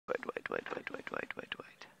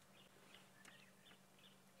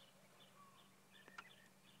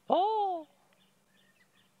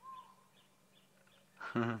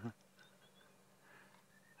I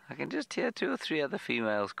can just hear 2 or 3 other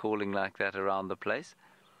females calling like that around the place.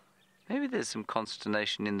 Maybe there's some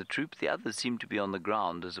consternation in the troop. The others seem to be on the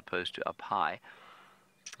ground as opposed to up high.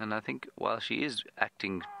 And I think while she is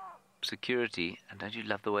acting security, and don't you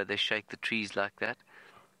love the way they shake the trees like that?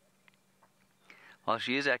 While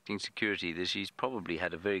she is acting security, she's probably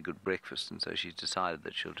had a very good breakfast, and so she's decided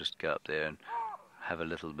that she'll just go up there and have a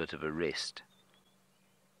little bit of a rest.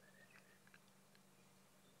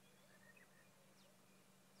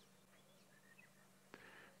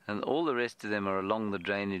 And all the rest of them are along the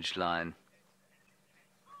drainage line.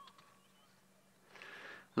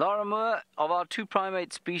 Lorimer, of our 2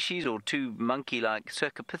 primate species, or 2 monkey-like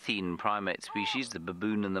cercopithine primate species, the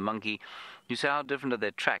baboon and the monkey, you say how different are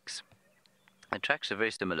their tracks? Their tracks are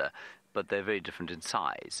very similar, but they're very different in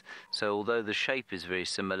size. So although the shape is very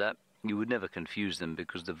similar, you would never confuse them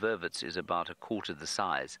because the vervets is about 1/4 the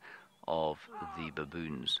size of the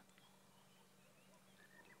baboons.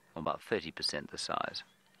 About 30% the size.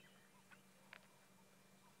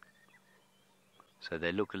 So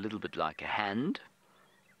they look a little bit like a hand.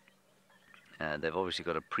 They've obviously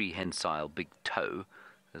got a prehensile big toe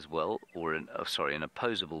as well, or an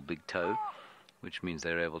opposable big toe, which means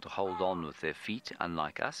they're able to hold on with their feet,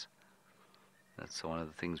 unlike us. That's one of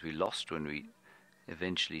the things we lost when we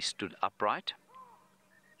eventually stood upright.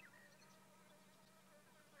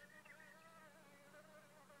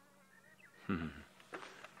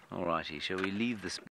 Alrighty, shall we leave this